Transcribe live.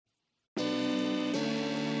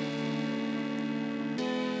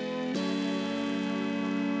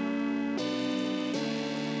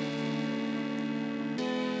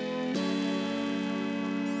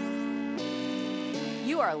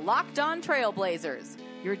are Locked On Trailblazers,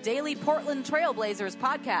 your daily Portland Trailblazers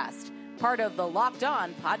podcast, part of the Locked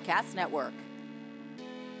On Podcast Network.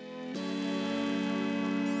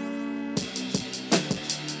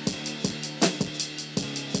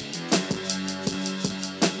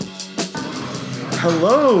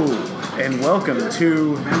 Hello, and welcome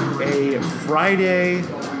to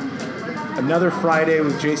another Friday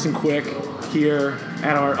with Jason Quick here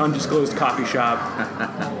at our undisclosed coffee shop.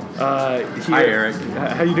 Hi, Eric.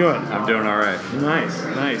 How you doing? I'm doing all right.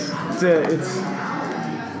 Nice.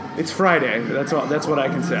 It's Friday. That's what I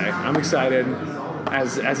can say. I'm excited.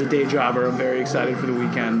 As a day jobber, I'm very excited for the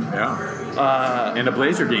weekend. Yeah. And a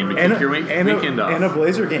Blazer game to kick your weekend off. And a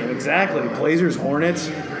Blazer game, exactly. Blazers,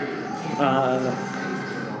 Hornets.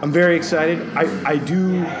 I'm very excited. I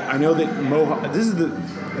know that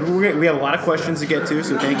we have a lot of questions to get to,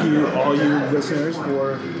 so thank you, all you listeners,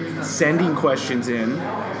 for sending questions in.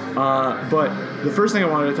 But the first thing I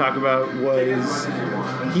wanted to talk about was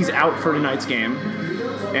he's out for tonight's game,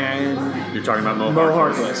 and you're talking about Mo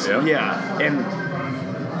Harkless. Yeah, and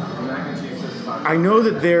I know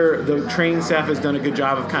that the training staff has done a good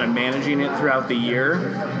job of kind of managing it throughout the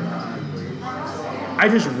year. I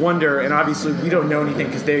just wonder, and obviously we don't know anything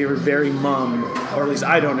because they were very mum, or at least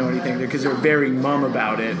I don't know anything because they're very mum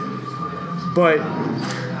about it. But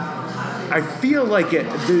I feel like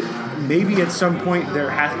maybe at some point there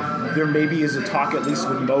maybe is a talk, at least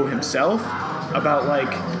with Mo himself, about like,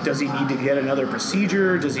 does he need to get another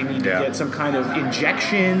procedure? Does he need to get some kind of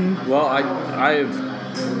injection? Well, I've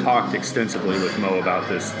talked extensively with Mo about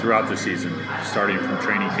this throughout the season, starting from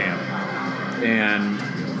training camp, and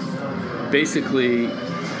basically,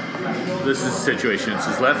 this is the situation. It's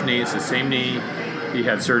his left knee. It's the same knee he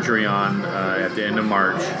had surgery on at the end of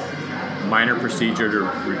March. Minor procedure to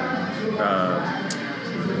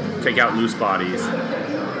take out loose bodies.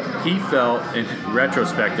 He felt, in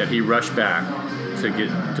retrospect, that he rushed back to get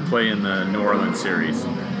to play in the New Orleans series.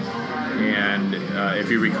 And if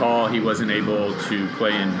you recall, he wasn't able to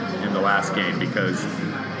play in the last game because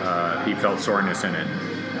he felt soreness in it.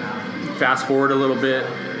 Fast forward a little bit.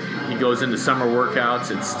 He goes into summer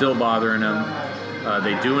workouts. It's still bothering him.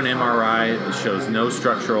 They do an MRI. It shows no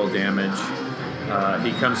structural damage.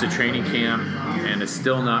 He comes to training camp and is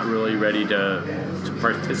still not really ready to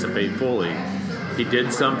participate fully. He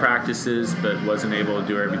did some practices but wasn't able to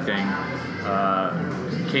do everything.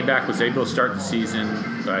 Came back, was able to start the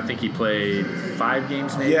season, but I think he played 5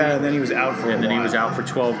 games maybe. Yeah, and then he was out for a while. And then he was out for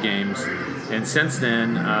 12 games. And since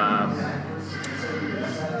then,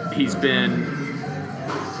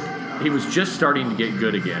 he was just starting to get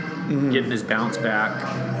good again, getting his bounce back.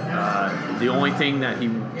 The only thing that he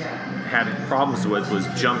had problems with was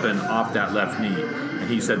jumping off that left knee. And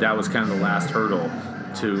he said that was kind of the last hurdle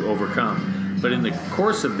to overcome. But in the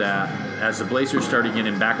course of that, as the Blazers started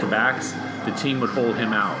getting back-to-backs, the team would hold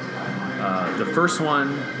him out. The first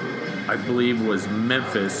one, I believe, was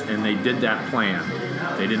Memphis, and they did that plan.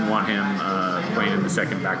 They didn't want him playing in the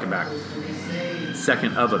second back-to-back.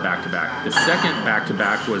 Second of a back-to-back. The second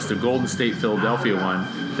back-to-back was the Golden State-Philadelphia one.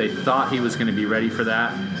 They thought he was going to be ready for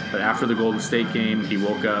that, but after the Golden State game, he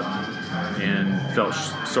woke up and felt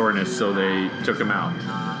soreness, so they took him out.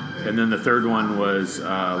 And then the third one was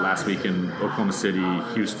last week in Oklahoma City.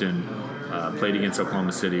 Houston played against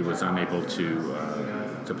Oklahoma City, was unable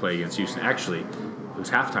to play against Houston. Actually, it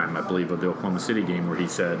was halftime, I believe, of the Oklahoma City game where he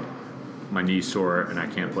said, my knee's sore and I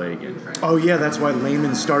can't play again. Oh, yeah, that's why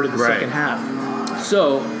Layman started the second half.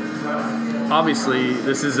 So, obviously,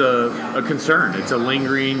 this is a concern. It's a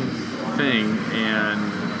lingering thing,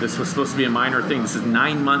 and this was supposed to be a minor thing. This is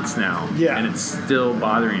 9 months now, and it's still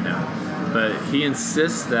bothering him. But he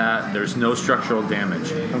insists that there's no structural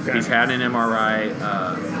damage. Okay. He's had an MRI.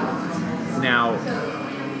 Now,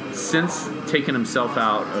 since taking himself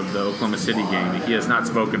out of the Oklahoma City game, he has not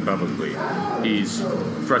spoken publicly. He's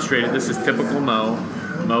frustrated. This is typical Mo.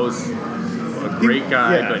 Mo's a great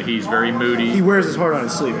guy, but he's very moody. He wears his heart on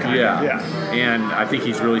his sleeve, kind of. Yeah. And I think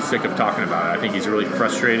he's really sick of talking about it. I think he's really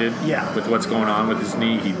frustrated with what's going on with his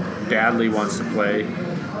knee. He badly wants to play.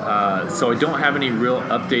 So I don't have any real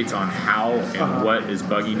updates on how and what is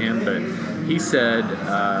bugging him, but he said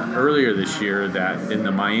earlier this year that in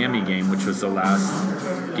the Miami game, which was the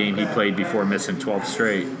last game he played before missing 12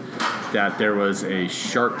 straight, that there was a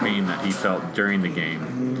sharp pain that he felt during the game.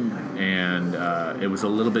 And it was a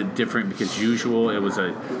little bit different because usually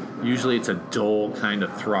it's a dull kind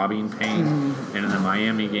of throbbing pain. And in the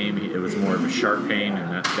Miami game, it was more of a sharp pain,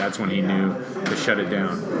 and that's when he knew to shut it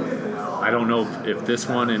down. I don't know if this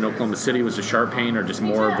one in Oklahoma City was a sharp pain or just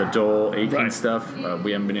more of the dull aching stuff.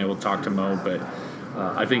 We haven't been able to talk to Mo, but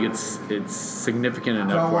I think it's significant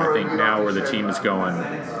enough where I think now where the team is going,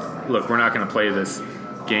 look, we're not going to play this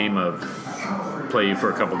game of play you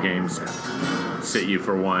for a couple games, sit you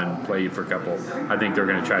for one, play you for a couple. I think they're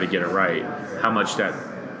going to try to get it right.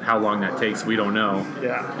 How long that takes, we don't know.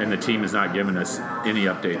 Yeah. And the team has not given us any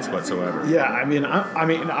updates whatsoever. Yeah, I mean,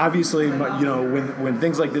 obviously, when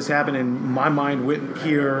things like this happen, and my mind went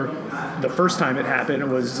here the first time it happened, it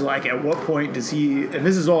was like, at what point does he? And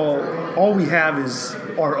this is all we have is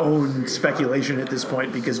our own speculation at this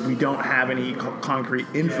point because we don't have any concrete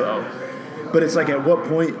info. But it's like, at what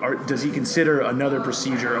point does he consider another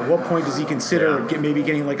procedure? At what point does he consider maybe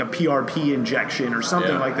getting like a PRP injection or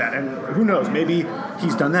something like that? And who knows? Maybe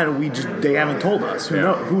he's done that and they haven't told us.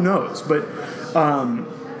 Who knows? But I'm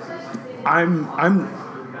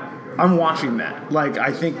watching that. Like,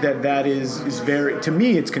 I think that is very, to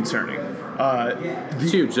me, it's concerning.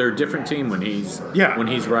 It's huge. They're a different team when he's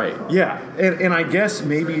right. Yeah, and I guess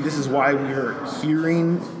maybe this is why we're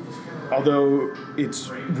hearing. Although it's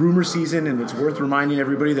rumor season, and it's worth reminding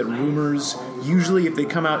everybody that rumors, usually if they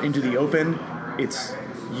come out into the open, it's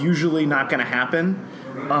usually not going to happen.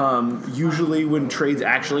 Usually when trades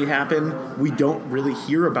actually happen, we don't really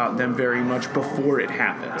hear about them very much before it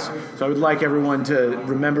happens. So I would like everyone to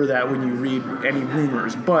remember that when you read any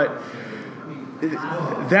rumors. But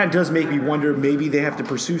that does make me wonder, maybe they have to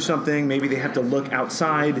pursue something, maybe they have to look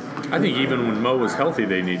outside. I think even when Mo was healthy,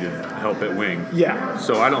 they needed help at wing. Yeah.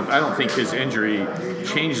 So I don't think his injury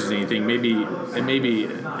changes anything. Maybe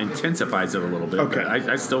intensifies it a little bit. Okay. But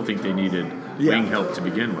I still think they needed wing help to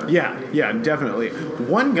begin with. Yeah, definitely.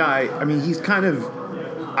 One guy, I mean, he's kind of,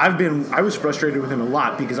 I was frustrated with him a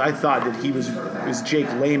lot because I thought that he was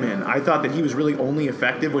Jake Layman. I thought that he was really only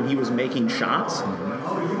effective when he was making shots.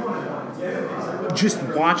 Just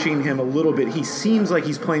watching him a little bit, he seems like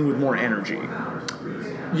he's playing with more energy.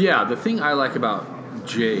 Yeah, the thing I like about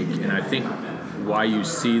Jake, and I think why you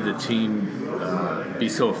see the team be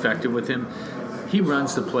so effective with him, he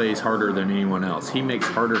runs the plays harder than anyone else. He makes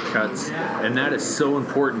harder cuts, and that is so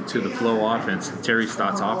important to the flow offense. Terry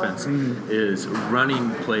Stott's offense is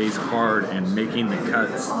running plays hard and making the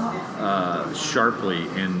cuts sharply,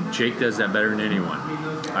 and Jake does that better than anyone,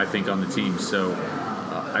 I think, on the team. So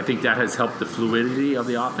I think that has helped the fluidity of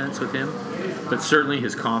the offense with him. But certainly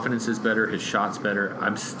his confidence is better, his shot's better.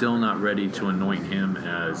 I'm still not ready to anoint him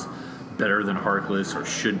as better than Harkless or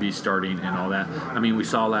should be starting and all that. I mean, we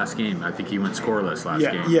saw last game. I think he went scoreless last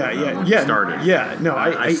game. When he started. Yeah, no,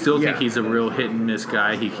 I still think he's a real hit and miss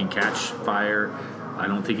guy. He can catch fire. I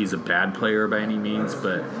don't think he's a bad player by any means,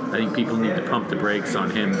 but I think people need to pump the brakes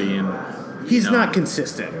on him being... He's not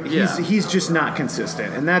consistent. He's just not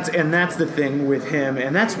consistent, and that's the thing with him,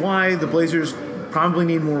 and that's why the Blazers probably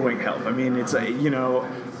need more wing help. I mean, it's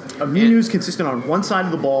Aminu's consistent on one side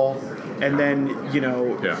of the ball, and then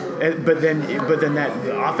but then that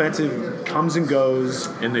the offensive comes and goes,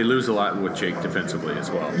 and they lose a lot with Jake defensively as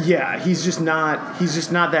well. Yeah, he's just not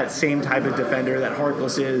that same type of defender that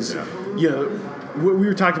Harkless is. Yeah. We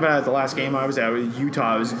were talking about it at the last game I was at with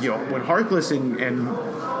Utah. It was, when Harkless and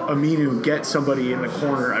Aminu get somebody in the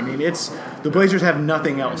corner, I mean, the Blazers have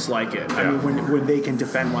nothing else like it. I mean, when they can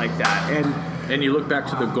defend like that, and you look back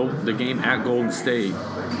to the game at Golden State,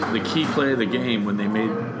 the key play of the game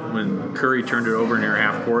when Curry turned it over near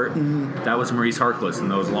half court, that was Maurice Harkless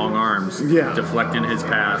and those long arms deflecting his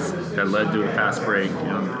pass that led to a fast break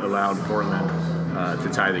and allowed Portland to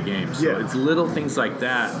tie the game. So it's little things like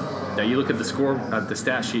that you look at the score, the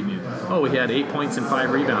stat sheet, and he had 8 points and 5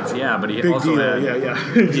 rebounds. Yeah, but he also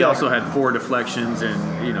had he also had 4 deflections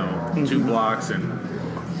and 2 blocks and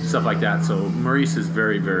stuff like that. So Maurice is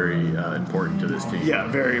very, very important to this team. Yeah,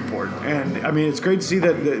 very important. And I mean, it's great to see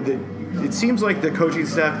that it seems like the coaching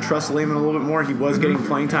staff trusts Layman a little bit more. He was getting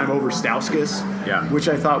playing time over Stauskas, which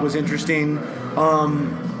I thought was interesting.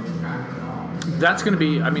 That's going to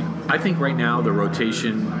be. I mean, I think right now the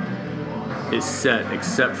rotation is set,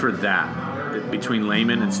 except for that between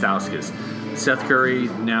Layman and Stauskas. Seth Curry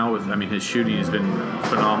now, his shooting has been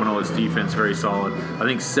phenomenal. His defense very solid. I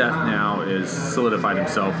think Seth now has solidified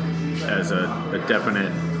himself as a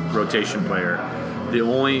definite rotation player. The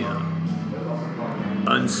only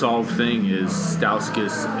unsolved thing is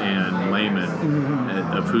Stauskas and Layman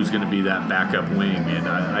of who's going to be that backup wing, and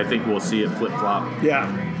I think we'll see it flip flop.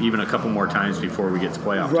 Even a couple more times before we get to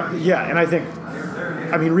playoff time. Yeah, and I think.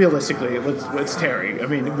 Realistically, it's Terry. I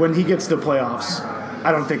mean, when he gets to the playoffs,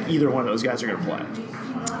 I don't think either one of those guys are going to play.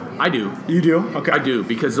 I do. You do? Okay. I do,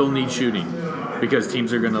 because they'll need shooting. because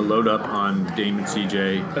teams are going to load up on Dame and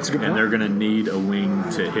CJ. That's a good point. And they're going to need a wing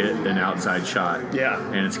to hit an outside shot. Yeah.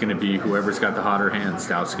 And it's going to be whoever's got the hotter hands,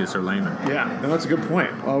 Stauskas or Lehman. Yeah, no, that's a good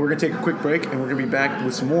point. We're going to take a quick break, and we're going to be back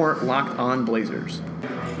with some more Locked On Blazers.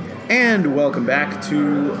 And welcome back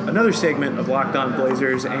to another segment of Locked On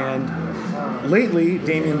Blazers. And lately,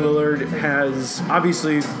 Damian Lillard has,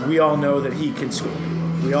 obviously, we all know that he can score.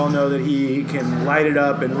 We all know that he can light it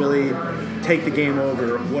up and really take the game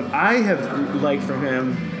over. What I have liked from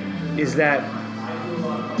him is that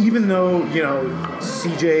even though,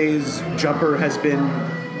 CJ's jumper has been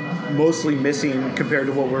mostly missing compared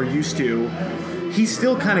to what we're used to, and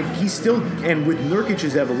with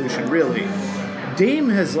Nurkic's evolution, really, Dame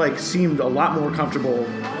has seemed a lot more comfortable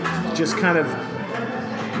just kind of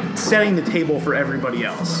setting the table for everybody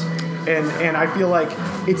else. And I feel like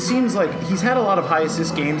it seems like he's had a lot of high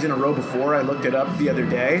assist games in a row before. I looked it up the other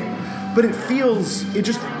day, but it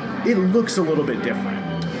looks a little bit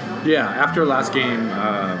different. Yeah, after last game,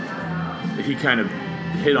 he kind of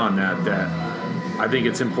hit on that I think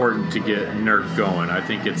it's important to get Nurk going. I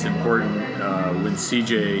think it's important when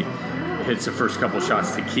CJ hits the first couple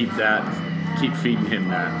shots to keep feeding him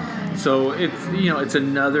that. So it's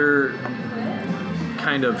another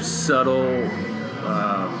kind of subtle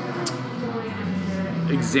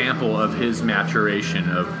example of his maturation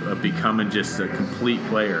of becoming just a complete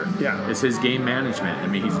player. Yeah. It's his game management. I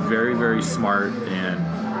mean, he's very, very smart, and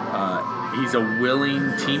he's a willing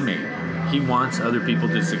teammate. He wants other people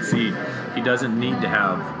to succeed. He doesn't need to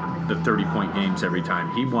have the 30-point games every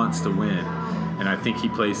time. He wants to win, and I think he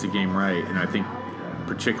plays the game right. And I think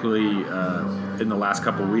particularly in the last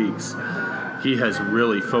couple weeks, he has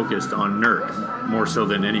really focused on Nurk more so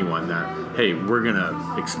than anyone, that, hey, we're going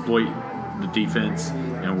to exploit the defense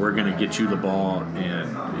and we're going to get you the ball.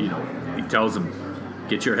 And, he tells them,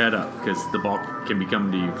 get your head up because the ball can be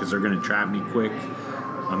coming to you because they're going to trap me quick.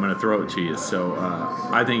 I'm going to throw it to you. So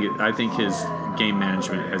I think his game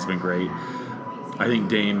management has been great. I think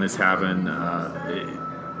Dame is having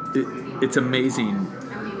it's amazing.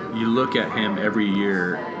 You look at him every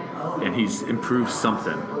year and he's improved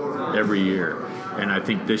something every year. And I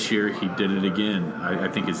think this year he did it again. I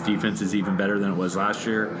think his defense is even better than it was last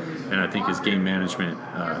year, and I think his game management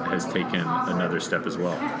has taken another step as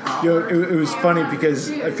well. It was funny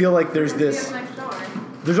because I feel like there's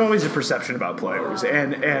always a perception about players,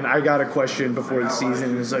 and I got a question before the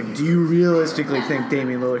season. It's like, do you realistically think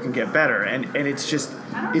Damian Lillard can get better? And it's just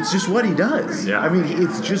what he does. Yeah. I mean,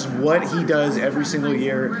 it's just what he does every single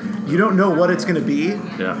year. You don't know what it's going to be,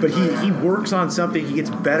 but he works on something. He gets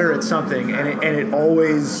better at something, and it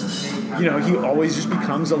always, he always just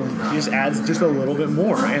becomes he just adds just a little bit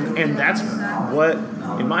more, and that's what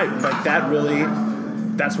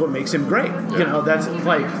that's what makes him great. Yeah. That's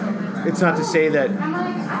it's not to say that,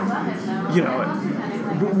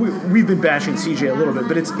 we've been bashing CJ a little bit,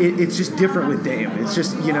 but it's just different with Dame. It's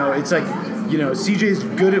just, it's like, CJ's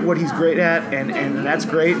good at what he's great at, and that's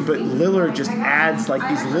great, but Lillard just adds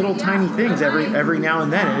these little tiny things every now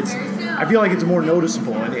and then, and I feel like it's more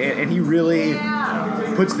noticeable, and he really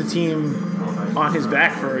puts the team on his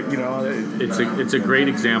back for, It's a great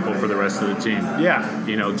example for the rest of the team. Yeah.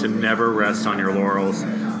 To never rest on your laurels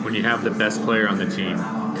when you have the best player on the team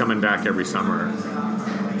coming back every summer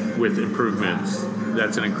with improvements.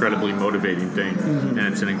 That's an incredibly motivating thing, and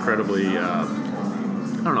it's an incredibly I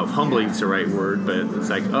don't know if humbling is the right word, but it's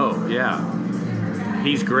like, oh yeah,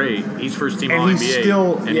 he's great. He's first team All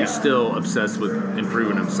NBA, he's still obsessed with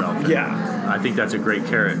improving himself. And I think that's a great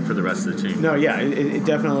carrot for the rest of the team. No, yeah, it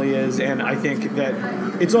definitely is, and I think that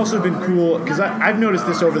it's also been cool because I've noticed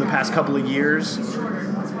this over the past couple of years.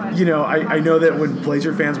 I know that when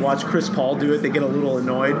Blazer fans watch Chris Paul do it, they get a little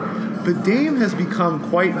annoyed. But Dame has become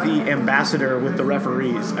quite the ambassador with the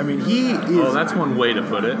referees. I mean, he is... Oh, that's one way to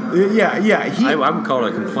put it. Yeah. I would call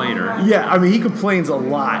it a complainer. Yeah, I mean, he complains a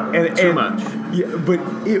lot. Too much. Yeah, but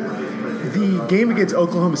the game against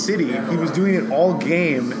Oklahoma City, he was doing it all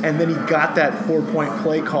game, and then he got that 4-point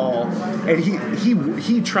play call, and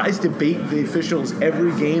he tries to bait the officials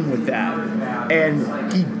every game with that,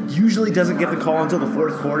 and he usually doesn't get the call until the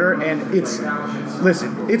fourth quarter, and it's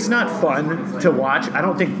not fun to watch. I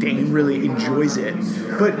don't think Dame really enjoys it,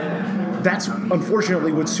 but that's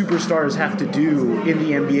unfortunately what superstars have to do in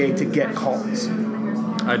the NBA to get calls.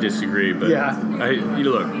 I disagree, but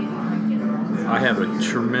look, I have a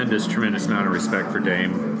tremendous amount of respect for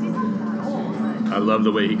Dame. I love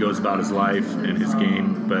the way he goes about his life and his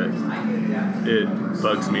game, but it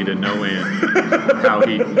bugs me to no end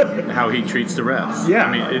how he treats the refs. Yeah.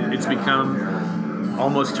 I mean, it's become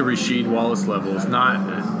almost to Rasheed Wallace levels.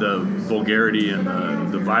 Not the vulgarity and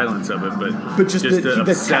the violence of it, but just the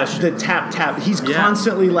obsession. tap. He's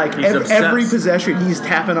constantly like every possession he's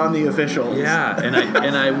tapping on the officials. Yeah,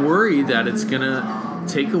 and I worry that it's gonna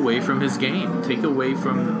take away from his game, take away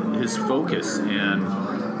from his focus, and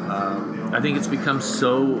I think it's become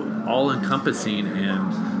so all-encompassing,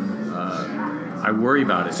 and I worry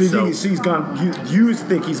about it. So he's gone. You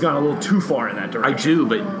think he's gone a little too far in that direction? I do,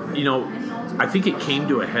 but I think it came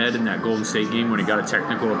to a head in that Golden State game when he got a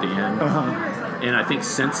technical at the end. And I think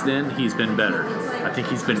since then he's been better.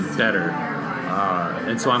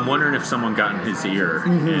 And so I'm wondering if someone got in his ear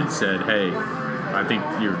and said, "Hey, I think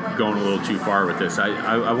you're going a little too far with this."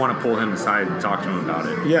 I want to pull him aside and talk to him about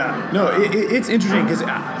it. Yeah, no, it's interesting because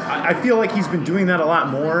I feel like he's been doing that a lot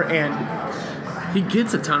more, and he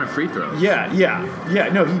gets a ton of free throws. Yeah.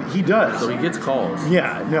 No, he does. So he gets calls.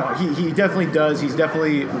 Yeah, no, he definitely does. He's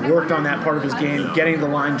definitely worked on that part of his game, getting to the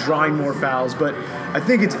line, drawing more fouls. But I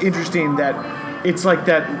think it's interesting that it's like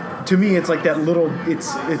that. To me, it's like that little.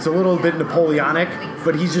 It's a little bit Napoleonic,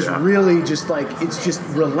 but he's just really just like it's just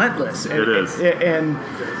relentless. And, it is, and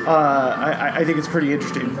I think it's pretty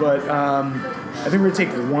interesting. But I think we're gonna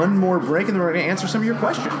take one more break, and then we're gonna answer some of your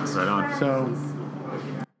questions. Right on. So.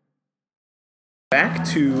 Back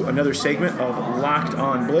to another segment of Locked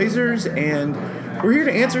On Blazers, and we're here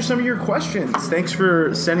to answer some of your questions. Thanks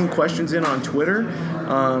for sending questions in on Twitter.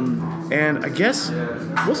 And I guess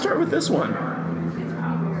we'll start with this one.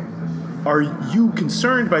 Are you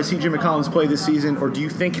concerned by C.J. McCollum's play this season, or do you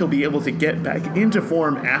think he'll be able to get back into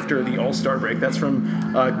form after the All-Star break? That's from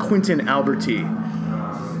Quentin Alberti.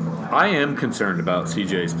 I am concerned about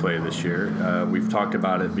CJ's play this year. We've talked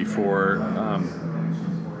about it before.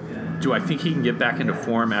 Do I think he can get back into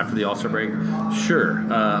form after the All-Star break? Sure.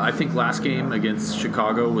 I think last game against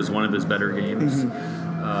Chicago was one of his better games.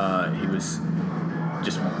 He was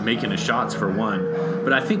just making his shots for one.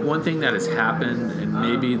 But I think one thing that has happened in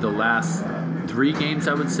maybe the last 3 games,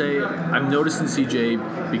 I would say, I'm noticing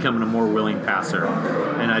CJ becoming a more willing passer.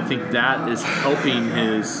 And I think that is helping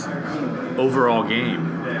his overall game.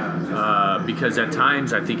 Because at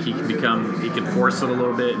times I think he can force it a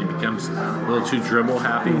little bit and he becomes a little too dribble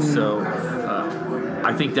happy. So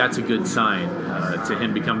I think that's a good sign to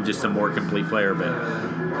him becoming just a more complete player.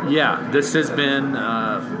 But yeah, this has been,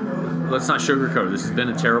 let's not sugarcoat it. This has been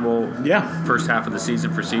a terrible first half of the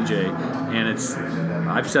season for CJ. And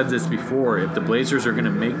I've said this before, if the Blazers are going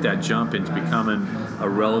to make that jump into becoming a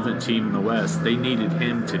relevant team in the West, they needed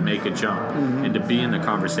him to make a jump and to be in the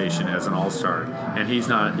conversation as an All-Star. And he's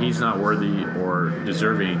not worthy or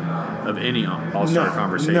deserving of any All-Star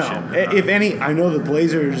conversation. No. If any, I know the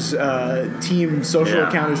Blazers team social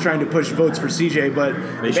account is trying to push votes for CJ, but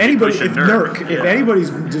if anybody's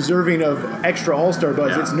deserving of extra All-Star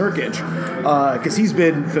buzz, it's Nurkic, because he's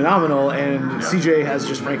been phenomenal and CJ has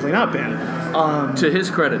just frankly not been. To his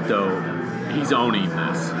credit, though, he's owning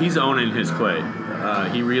this. He's owning his play.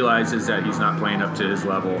 He realizes that he's not playing up to his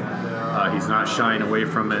level. He's not shying away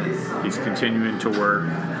from it. He's continuing to work.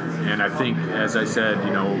 And I think, as I said,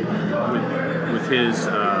 with his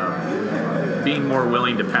being more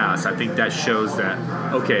willing to pass, I think that shows that,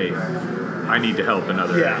 okay, I need to help in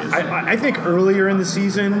other areas. I think earlier in the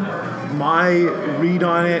season, my read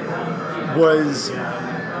on it was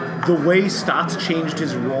the way Stotts changed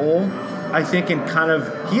his role. I think, and kind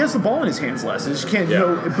of, he has the ball in his hands less. It just can't,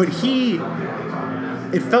 but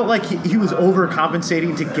it felt like he was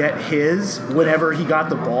overcompensating to get his whenever he got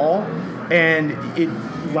the ball. And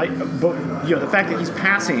the fact that he's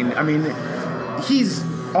passing, I mean, he's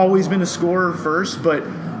always been a scorer first, but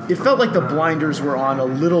it felt like the blinders were on a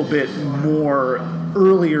little bit more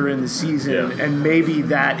earlier in the season, and maybe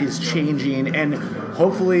that is changing. And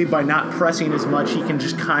hopefully by not pressing as much, he can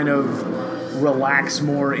just kind of relax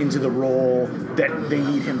more into the role that they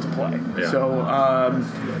need him to play. Yeah. So,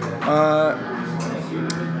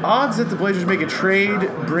 odds that the Blazers make a trade,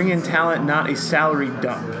 bring in talent, not a salary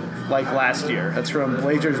dump like last year. That's from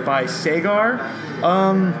Blazers by Sagar.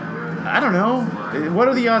 I don't know. What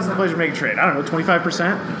are the odds that the Blazers make a trade? I don't know,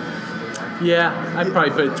 25%? Yeah, I'd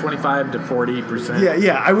probably put 25 to 40%.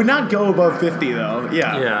 Yeah. I would not go above 50 though.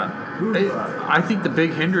 Yeah. I think the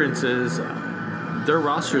big hindrance is their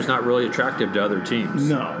roster is not really attractive to other teams.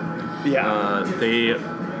 No. Yeah.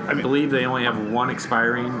 I believe they only have one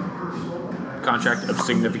expiring contract of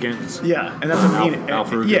significance. Yeah, and that's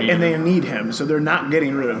Al-Farouq. Yeah, and they need him, so they're not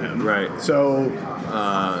getting rid of him. Right. So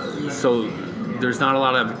there's not a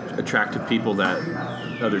lot of attractive people that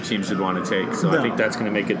other teams would want to take. So I think that's going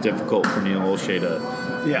to make it difficult for Neil Olshey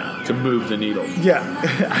to move the needle. Yeah,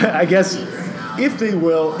 I guess if they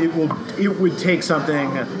will, it would take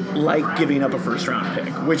something like giving up a first-round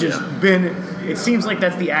pick, which has been. It seems like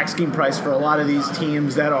that's the asking price for a lot of these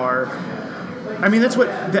teams that are. I mean, that's what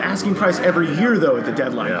the asking price every year, though, at the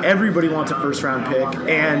deadline. Yeah. Everybody wants a first-round pick,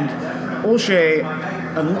 and Olshey,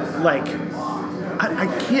 like, I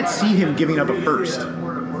can't see him giving up a first.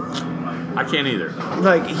 I can't either.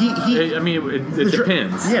 Like he. I mean, it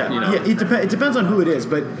depends. Yeah, you know? It depends on who it is,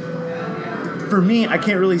 but for me, I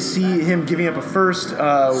can't really see him giving up a first.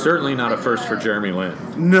 Certainly not a first for Jeremy Lin.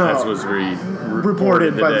 No, as was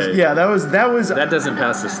reported today. That doesn't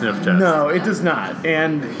pass the sniff test. No, it does not.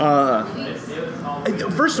 And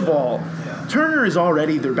first of all, Turner is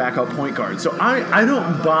already their backup point guard, so I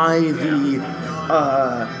don't buy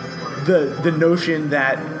the notion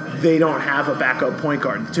that they don't have a backup point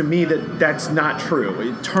guard. To me, that's not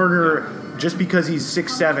true. Turner, just because he's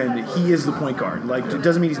 6'7", he is the point guard. Like, it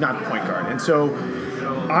doesn't mean he's not the point guard. And so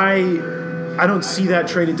I don't see that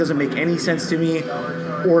trade. It doesn't make any sense to me.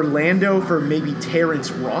 Orlando for maybe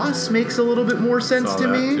Terrence Ross makes a little bit more sense to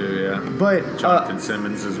me. Too, yeah. But Jonathan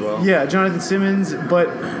Simmons as well. Yeah, Jonathan Simmons. But,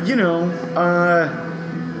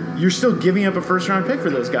 you're still giving up a first-round pick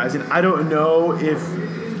for those guys. And I don't know if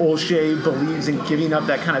Olshey believes in giving up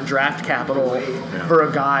that kind of draft capital for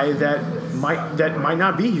a guy that might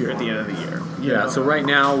not be here at the end of the year. You know? So right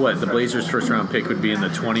now, the Blazers' first-round pick would be in the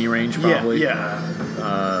 20 range probably? Yeah.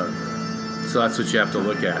 So that's what you have to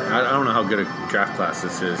look at. I don't know how good a draft class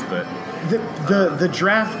this is, but the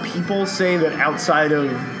draft people say that outside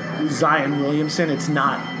of Zion Williamson, it's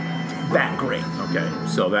not that great. Okay,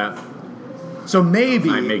 so maybe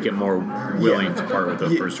I make it more willing to part with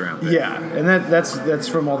a first round pick. Yeah, and that's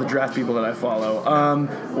from all the draft people that I follow.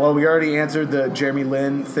 Well, we already answered the Jeremy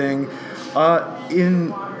Lin thing.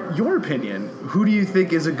 In your opinion, who do you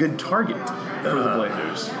think is a good target for the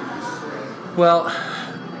Blazers? Well,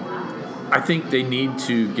 I think they need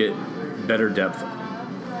to get better depth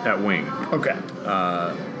at wing. Okay.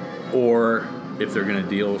 Or if they're going to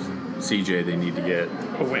deal CJ, they need to get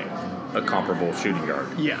a wing. A comparable shooting guard.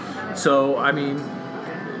 Yeah. So, I mean,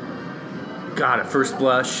 God, at first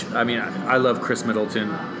blush, I mean, I love Chris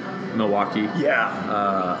Middleton, Milwaukee. Yeah.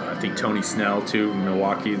 I think Tony Snell, too,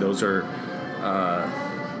 Milwaukee. Those are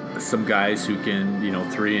some guys who can,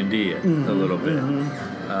 3-and-D it a little bit.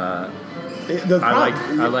 Mm-hmm.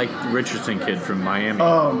 I like the Richardson kid from Miami.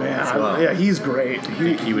 Oh, man. As well. Yeah, he's great. I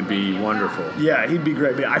think he would be wonderful. Yeah, he'd be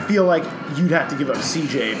great. But I feel like you'd have to give up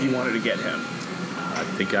CJ if you wanted to get him. I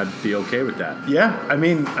think I'd be okay with that. Yeah, I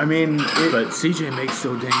mean, but CJ makes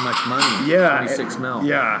so dang much money. Yeah, $26 million.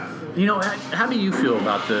 Yeah. How do you feel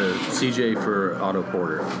about the CJ for Otto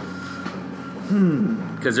Porter?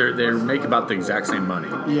 Because they make about the exact same money.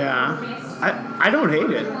 Yeah, I don't hate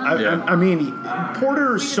it. I mean,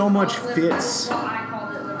 Porter so much fits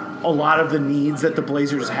a lot of the needs that the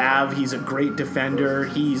Blazers have. He's a great defender.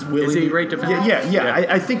 He's willing. Is he a great defender? Yeah.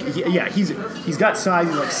 I think he's got size.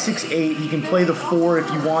 He's like 6'8". He can play the 4 if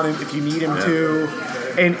you want him, if you need him to.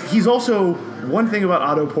 And he's also, one thing about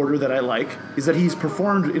Otto Porter that I like is that he's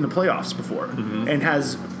performed in the playoffs before and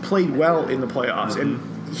has played well in the playoffs. And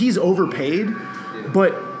he's overpaid,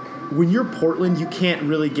 but when you're Portland, you can't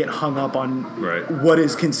really get hung up on what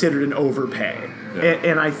is considered an overpay. Yeah.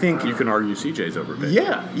 And I think you can argue CJ's overpaid.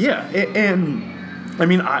 Yeah. And I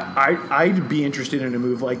mean, I'd be interested in a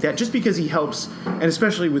move like that just because he helps, and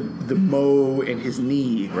especially with the Mo and his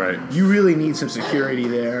knee. Right. You really need some security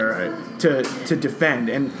there to defend,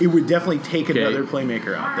 and it would definitely take another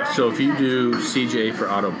playmaker out there. So if you do CJ for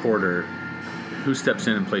Otto Porter, who steps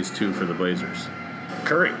in and plays 2 for the Blazers?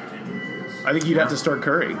 Curry. I think you'd have to start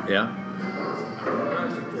Curry. Yeah.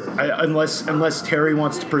 Unless Terry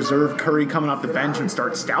wants to preserve Curry coming off the bench and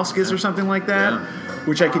start Stauskas or something like that,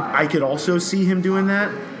 which I could also see him doing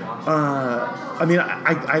that. I mean,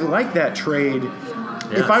 I like that trade. Yeah.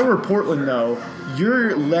 If I were Portland, though,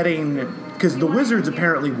 you're letting, because the Wizards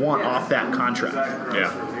apparently want off that contract.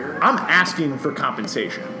 Yeah. I'm asking for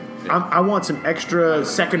compensation. Yeah. I want some extra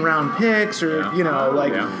second-round picks, or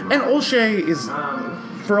and Olshey is,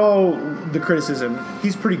 for all the criticism,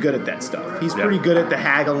 he's pretty good at that stuff. He's pretty good at the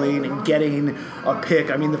haggling and getting a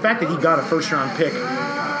pick. I mean, the fact that he got a first-round pick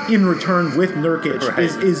in return with Nurkic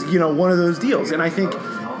is one of those deals. And I think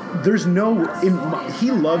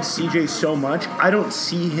he loves CJ so much, I don't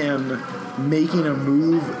see him making a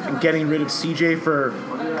move and getting rid of CJ for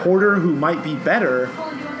Porter, who might be better,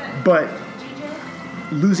 but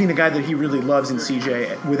losing a guy that he really loves in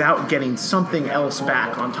CJ without getting something else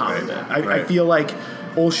back on top of it. I feel like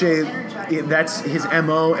Olshey that's his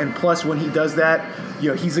MO. And plus, when he does that,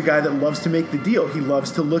 he's a guy that loves to make the deal. He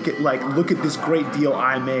loves to look at this great deal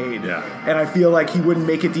I made. Yeah. And I feel like he wouldn't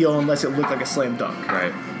make a deal unless it looked like a slam dunk.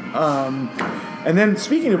 Right. And then,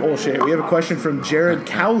 speaking of Olshey, we have a question from Jared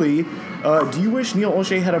Cowley. Do you wish Neil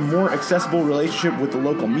Olshey had a more accessible relationship with the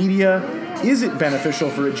local media? Is it beneficial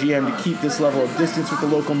for a GM to keep this level of distance with the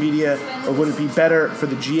local media, or would it be better for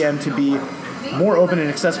the GM to be more open and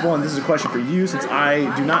accessible? And this is a question for you, since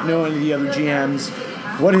I do not know any of the other GMs.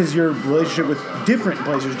 What has your relationship with different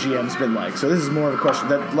Blazers GMs been like? So this is more of a question.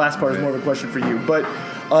 That last part is more of a question for you. But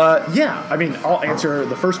I'll answer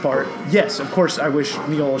the first part. Yes, of course, I wish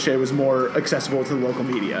Neil Olshey was more accessible to the local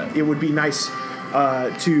media. It would be nice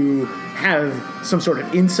to have some sort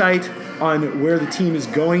of insight on where the team is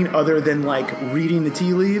going, other than reading the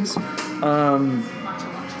tea leaves,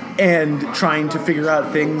 and trying to figure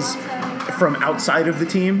out things from outside of the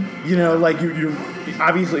team. You're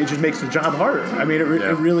obviously, it just makes the job harder. I mean, it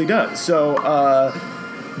really does. So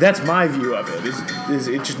that's my view of it. Is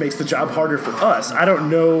it just makes the job harder for us? I don't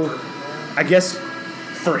know. I guess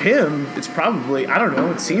for him, it's probably, I don't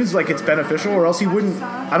know. It seems like it's beneficial, or else he wouldn't.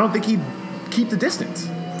 I don't think he'd keep the distance.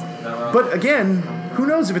 But again, who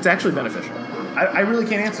knows if it's actually beneficial? I really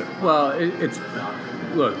can't answer. Well,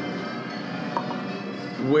 look,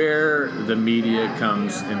 where the media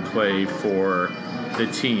comes in play for the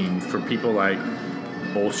team, for people like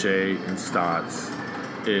Olshey and Stotts,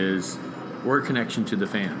 is we're a connection to the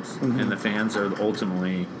fans, and the fans are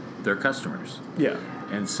ultimately their customers. Yeah.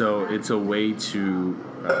 And so it's a way to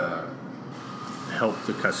help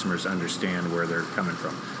the customers understand where they're coming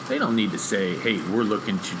from. They don't need to say, hey, we're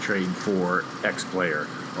looking to trade for X player,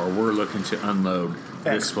 or we're looking to unload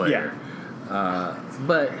this player. Yeah.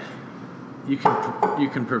 But you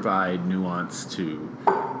can provide nuance to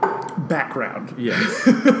background. Yes.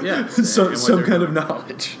 Yes. So some kind of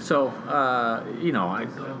knowledge. So,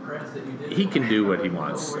 he can do what he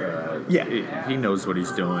wants. He knows what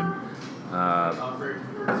he's doing.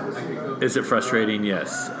 Is it frustrating?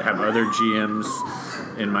 Yes. Have other GMs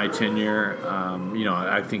in my tenure,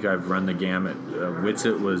 I think I've run the gamut.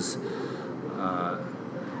 Whitsitt was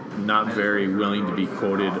not very willing to be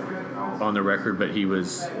quoted on the record, but he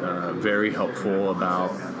was very helpful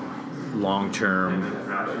about long-term,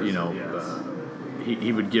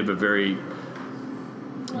 he would give a very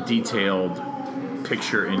detailed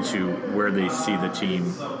picture into where they see the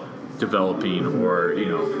team developing, or,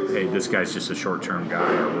 hey, this guy's just a short-term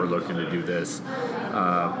guy, or we're looking to do this.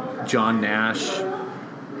 John Nash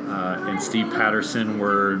and Steve Patterson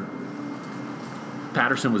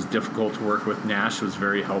Patterson was difficult to work with. Nash was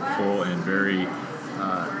very helpful and very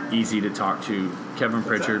easy to talk to. Kevin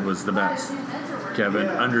Pritchard was the best. Kevin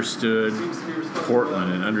understood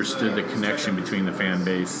Portland and understood the connection between the fan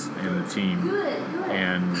base and the team,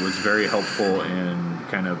 and was very helpful in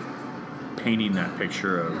kind of painting that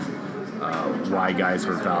picture of why guys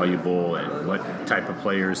were valuable and what type of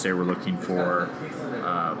players they were looking for,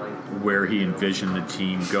 where he envisioned the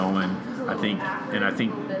team going. I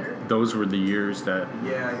think those were the years that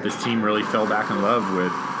this team really fell back in love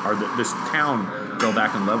with, or this town fell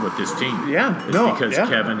back in love with this team. Because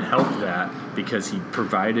Kevin helped that, because he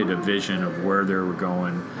provided a vision of where they were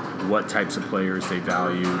going, what types of players they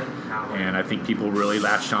valued, and I think people really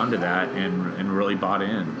latched onto that and really bought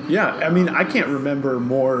in. Yeah, I mean, I can't remember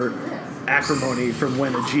more acrimony from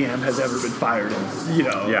when a GM has ever been fired.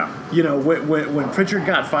 When Pritchard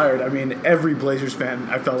got fired, I mean, every Blazers fan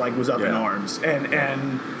I felt like was up in arms,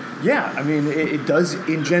 and yeah, I mean, it does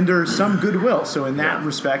engender some goodwill. So in that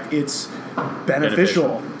respect, it's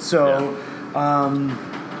beneficial. So, I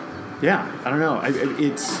don't know.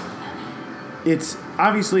 It's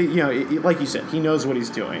obviously, like you said, he knows what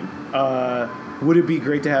he's doing. Would it be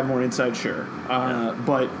great to have more insight? Sure,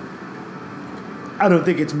 but I don't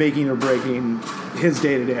think it's making or breaking his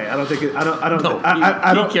day to day. I don't think. He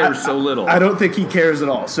cares so little. I don't think he cares at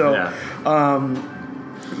all. So,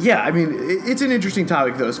 I mean, it's an interesting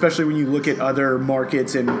topic though, especially when you look at other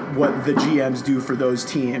markets and what the GMs do for those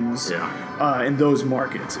teams in those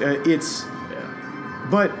markets.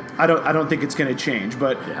 But I don't think it's going to change.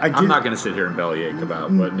 But I'm not going to sit here and bellyache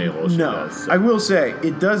about what Neil Olshey does. So. I will say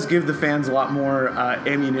it does give the fans a lot more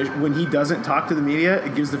ammunition when he doesn't talk to the media.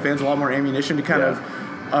 It gives the fans a lot more ammunition to kind of.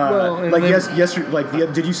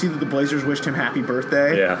 Yesterday, did you see that the Blazers wished him happy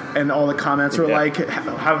birthday? Yeah. And all the comments were like,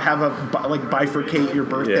 have a bifurcate your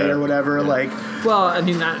birthday or whatever. Yeah. Well, I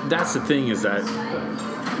mean, that's the thing, is that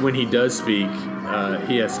when he does speak,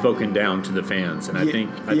 he has spoken down to the fans, and I think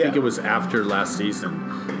it was after last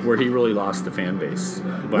season where he really lost the fan base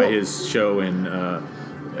by his show in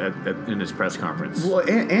in his press conference. Well,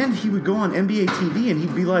 and he would go on NBA TV and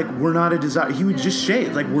he'd be like, "We're not a desire." He would just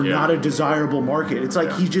shade like, "We're not a desirable market." It's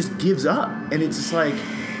like he just gives up, and it's just like,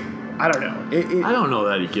 I don't know. I don't know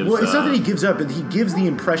that he gives up. Well, it's not that he gives up, but he gives the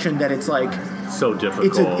impression that it's like so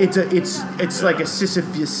difficult. It's like a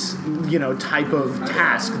Sisyphus, type of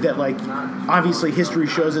task that, like, obviously history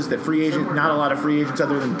shows us that not a lot of free agents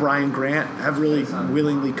other than Brian Grant have really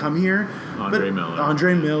willingly come here.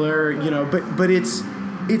 Andre Miller, but it's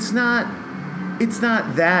not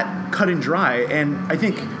that cut and dry. And I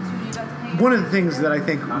think one of the things that I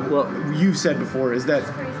think you've said before is that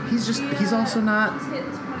he's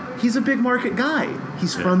a big market guy.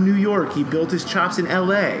 He's from New York. He built his chops in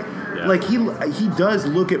L.A. Yeah. Like, he does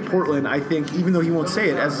look at Portland, I think, even though he won't say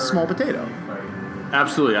it, as a small potato.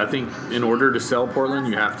 Absolutely. I think in order to sell Portland,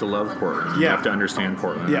 you have to love Portland. You have to understand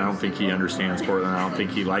Portland. Yeah. I don't think he understands Portland. I don't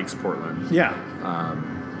think he likes Portland. Yeah.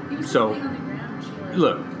 So,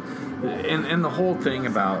 look, and the whole thing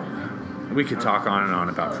about, we could talk on and on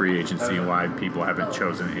about free agency and why people haven't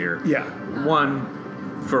chosen it here. Yeah. One,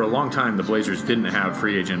 for a long time, the Blazers didn't have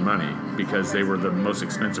free agent money because they were the most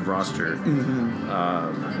expensive roster. Mm-hmm.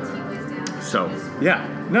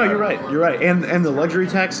 No, you're right, and the luxury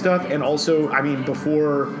tax stuff, and also, I mean,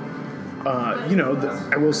 before,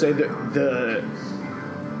 I will say that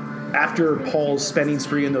after Paul's spending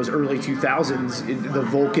spree in those early 2000s, the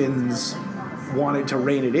Vulcans wanted to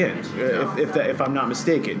rein it in, if I'm not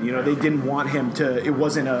mistaken. They didn't want him to. It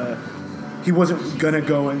wasn't he wasn't gonna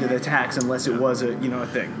go into the tax unless it was a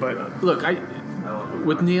thing. But look,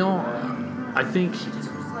 with Neil, I think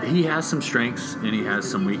he has some strengths and he has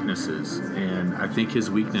some weaknesses, and I think his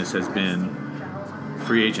weakness has been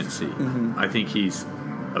free agency. Mm-hmm. I think he's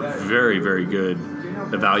a very, very good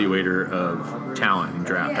evaluator of talent and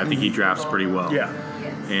draft. I think he drafts pretty well. Yeah.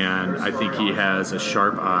 And I think he has a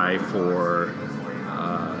sharp eye for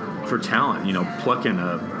talent. Plucking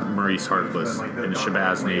a Maurice Harkless and a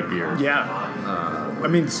Shabazz Napier.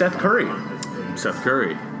 Yeah. Seth Curry.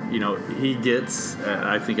 He gets.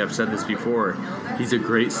 I think I've said this before. He's a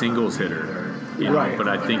great singles hitter. Right. But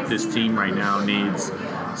I think this team right now needs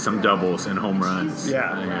some doubles and home runs.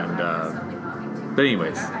 Yeah. And but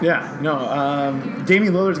anyways. Yeah. No.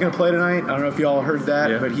 Damian Lillard's going to play tonight. I don't know if y'all heard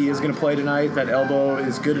that, but he is going to play tonight. That elbow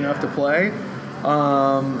is good enough to play.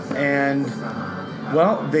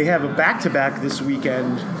 Well, they have a back-to-back this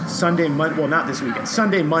weekend, Sunday, not this weekend,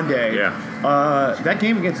 Sunday, Monday. Yeah. That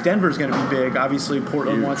game against Denver is going to be big. Obviously,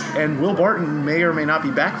 Portland wants, and Will Barton may or may not be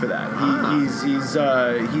back for that.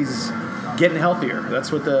 He's getting healthier.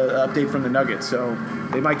 That's what the update from the Nuggets. So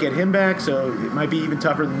they might get him back. So it might be even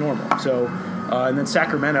tougher than normal. So, and then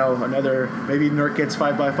Sacramento, maybe Nurk gets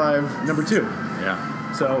 5x5, number 2. Yeah.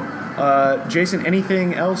 So, Jason,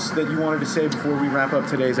 anything else that you wanted to say before we wrap up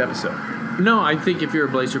today's episode? No, I think if you're a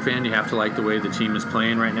Blazer fan, you have to like the way the team is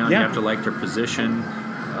playing right now. Yeah. You have to like their position.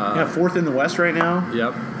 Fourth in the West right now.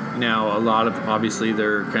 Yep. Now, obviously,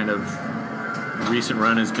 their kind of recent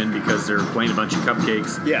run has been because they're playing a bunch of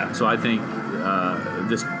cupcakes. Yeah. So I think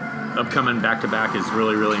this upcoming back-to-back is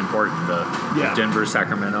really, really important. Denver,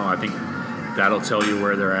 Sacramento, I think that'll tell you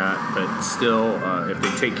where they're at. But still, if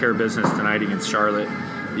they take care of business tonight against Charlotte,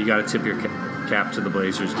 you got to tip your cap to the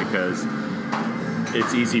Blazers because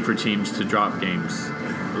it's easy for teams to drop games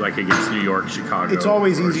like against New York, Chicago. It's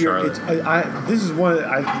always easier. Charlotte. This is what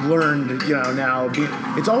I've learned. Now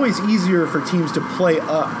it's always easier for teams to play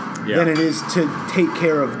up than it is to take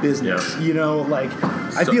care of business. Yeah.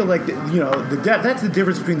 I feel like that's the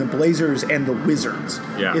difference between the Blazers and the Wizards.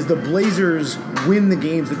 Yeah. Is the Blazers win the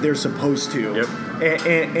games that they're supposed to. Yep.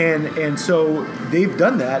 And so they've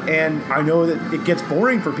done that, and I know that it gets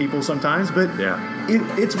boring for people sometimes, but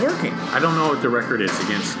it's working. I don't know what the record is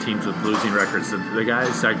against teams with losing records. The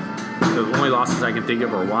guys, the only losses I can think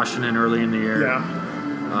of are Washington early in the year.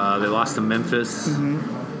 Yeah. They lost to Memphis,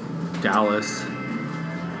 Dallas.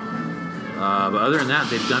 But other than that,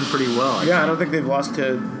 they've done pretty well. I don't think they've lost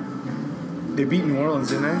to. They beat New Orleans,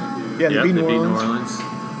 didn't they? Yeah, they beat New Orleans.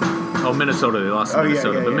 Oh, Minnesota. They lost to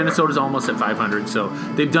Minnesota. But Minnesota's almost at 500, so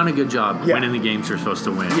they've done a good job winning the games they're supposed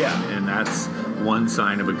to win. Yeah. And that's one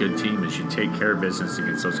sign of a good team is you take care of business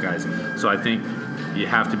against those guys. So I think you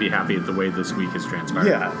have to be happy at the way this week has transpired.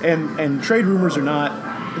 Yeah, and trade rumors or not,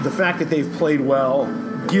 the fact that they've played well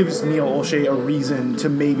gives Neil Olshey a reason to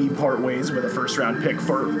maybe part ways with a first-round pick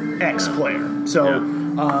for X player. So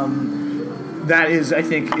that is, I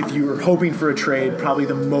think, if you were hoping for a trade, probably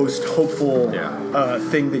the most hopeful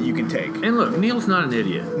thing that you can take. And look, Neil's not an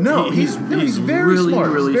idiot. No, he's very really,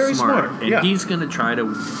 smart. really very smart. And he's going to try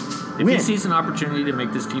to... If he sees an opportunity to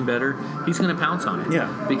make this team better, he's going to pounce on it. Yeah.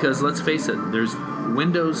 Because let's face it, there's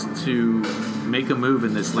windows to make a move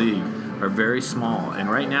in this league are very small. And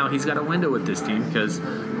right now, he's got a window with this team because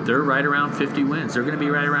they're right around 50 wins. They're going to be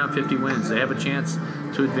right around 50 wins. They have a chance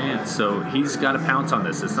to advance. So he's got to pounce on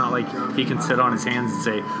this. It's not like he can sit on his hands and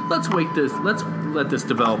say, let's let this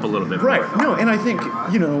develop a little bit Right. more. No, and I think,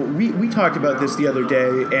 we talked about this the other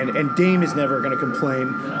day, and Dame is never going to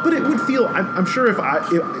complain. But it would feel, I'm sure if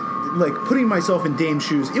like putting myself in Dame's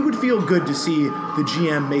shoes, it would feel good to see the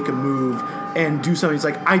GM make a move and do something. It's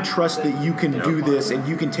like, I trust that you can do this and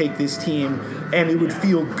you can take this team, and it would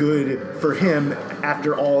feel good for him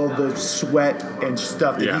after all the sweat and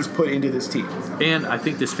stuff that he's put into this team. And I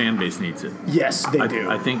think this fan base needs it. Yes, they do.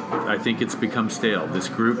 I think it's become stale. This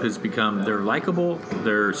group has become, they're likable,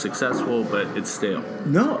 they're successful, but it's stale.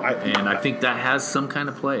 No, And I think that has some kind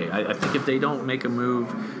of play. I think if they don't make a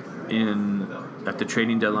move at the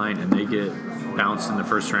trading deadline and they get bounced in the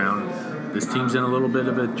first round, this team's in a little bit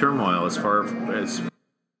of a turmoil as far as.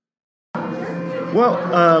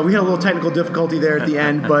 Well, we had a little technical difficulty there at the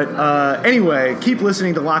end, but anyway, keep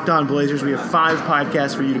listening to Locked On Blazers. We have 5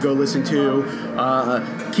 podcasts for you to go listen to.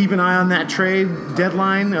 Keep an eye on that trade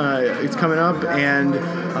deadline. It's coming up, and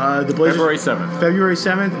the Blazers. February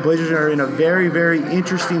 7th. The Blazers are in a very, very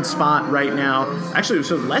interesting spot right now. Actually,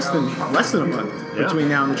 so less than a month between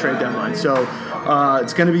now and the trade deadline. So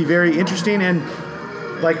it's going to be very interesting. And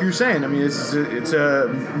like you're saying, I mean, it's a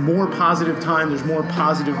more positive time. There's more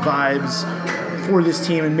positive vibes for this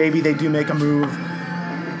team, and maybe they do make a move.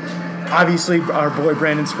 Obviously, our boy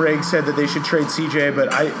Brandon Sprague said that they should trade CJ,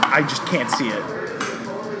 but I just can't see it.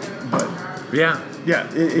 But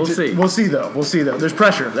we'll see. We'll see, though. There's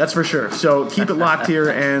pressure, that's for sure. So keep it locked here,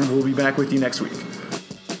 and we'll be back with you next week.